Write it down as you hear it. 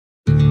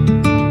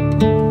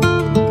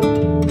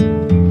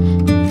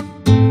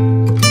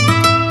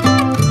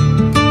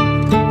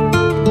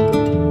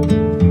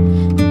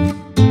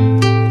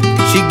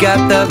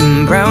got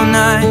the brown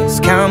eyes,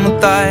 caramel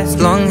thighs,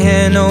 long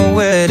hair, no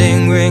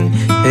wedding ring.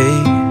 Hey,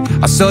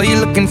 I saw you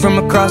looking from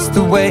across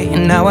the way,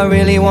 and now I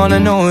really wanna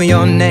know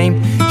your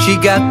name. She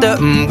got the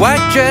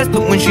white dress,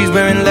 but when she's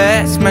wearing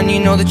less, man, you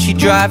know that she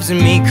drives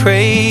me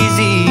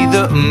crazy.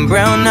 The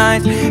brown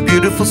eyes,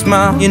 beautiful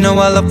smile, you know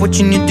I love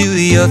watching you do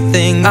your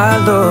thing. I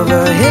love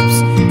her hips,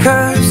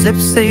 curves,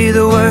 lips say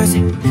the words.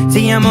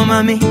 Te amo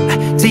mami,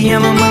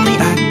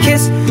 I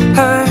kiss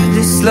her.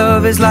 This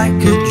love is like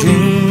a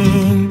dream.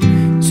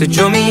 So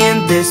join me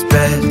in this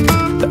bed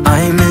that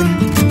I'm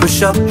in.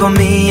 Push up on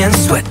me and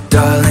sweat,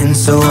 darling.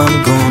 So I'm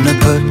gonna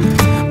put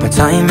my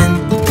time in.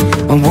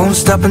 I won't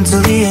stop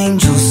until the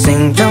angels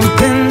sing.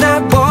 Jump in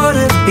that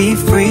water, be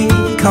free.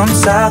 Come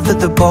south of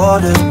the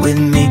border with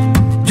me.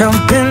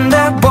 Jump in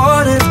that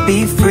water,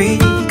 be free.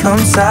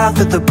 Come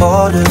south of the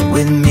border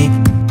with me.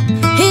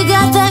 He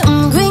got that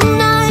green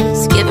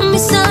eyes, giving me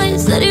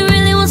signs that he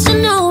really wants to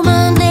know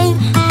my name.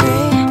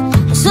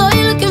 I saw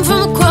you looking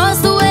from across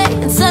the way,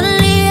 and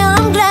suddenly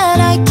I'm glad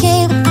I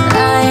came.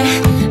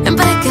 Ven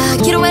para acá,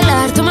 quiero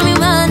bailar, toma mi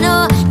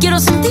mano. Quiero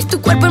sentir tu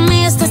cuerpo en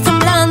mí, estás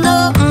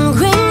temblando.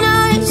 Green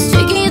eyes,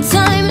 taking your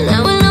time, and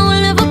I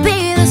will never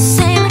be the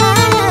same. I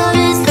love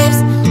his lips,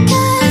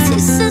 cause he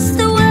says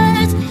the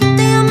words.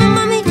 Te amo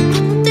mami,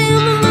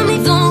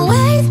 don't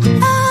wake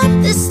up.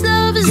 This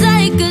love is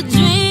like a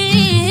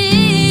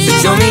dream. So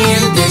join me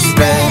in this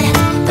bed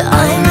that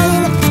I'm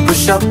in.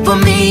 Push up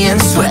on me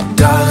and sweat,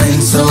 darling.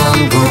 So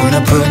I'm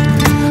gonna put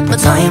my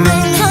time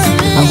in.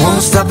 I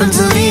won't stop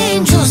until the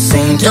angels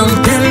sing. Jump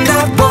in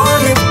that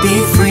water,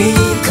 be free.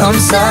 Come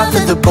south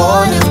of the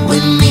border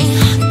with me.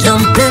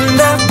 Jump in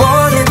that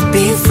water,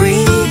 be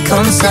free.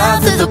 Come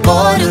south of the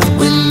border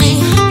with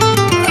me.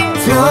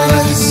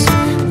 Flawless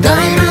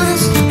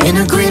diamonds in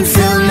a green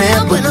field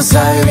near Buenos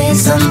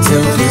Aires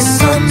until the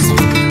sun's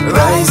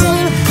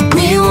rising.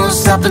 We won't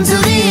stop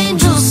until the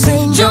angels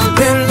sing. Jump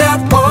in that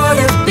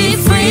water, be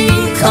free.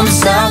 Come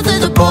south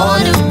of the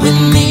border with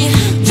me.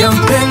 Jump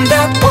in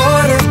that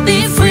water,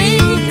 be free.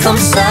 Come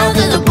south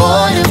of the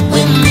border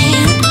with me.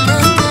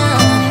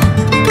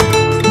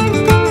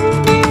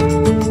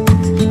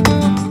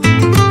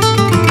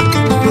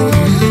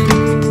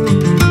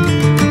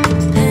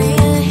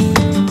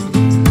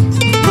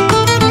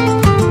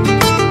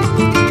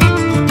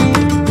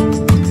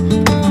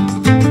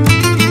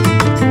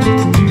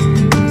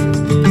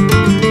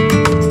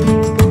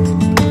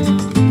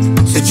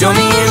 Join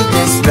me in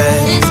this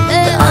bed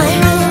that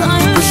I'm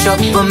in. Push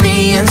up on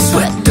me and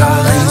sweat,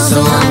 darling.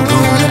 So I'm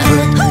gonna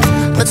put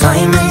my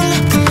time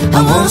in.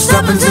 I won't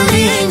stop until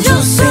the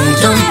angels sing.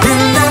 Jump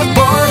in that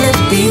water,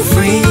 be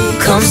free.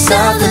 Come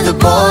south of the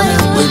border